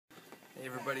Hey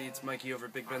everybody, it's Mikey over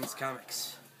at Big Ben's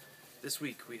Comics. This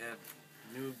week we have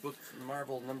new book from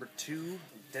Marvel #2,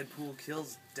 Deadpool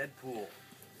Kills Deadpool.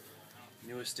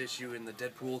 Newest issue in the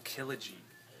Deadpool Killogy.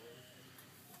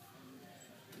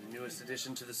 The newest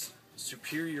addition to the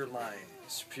Superior line,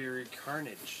 Superior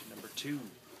Carnage #2.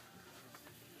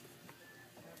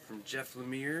 From Jeff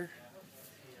Lemire,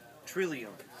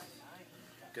 Trillium.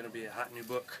 Gonna be a hot new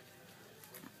book.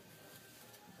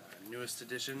 Newest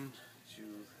addition to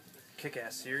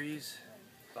Kick-Ass series,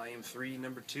 Volume 3,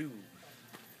 #2.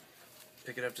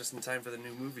 Pick it up just in time for the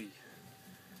new movie.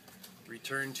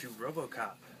 Return to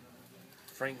RoboCop.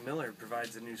 Frank Miller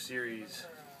provides a new series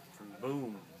from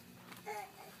Boom.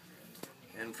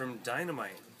 And from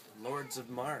Dynamite, Lords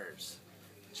of Mars,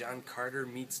 John Carter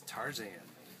meets Tarzan.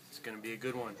 It's going to be a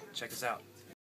good one. Check us out.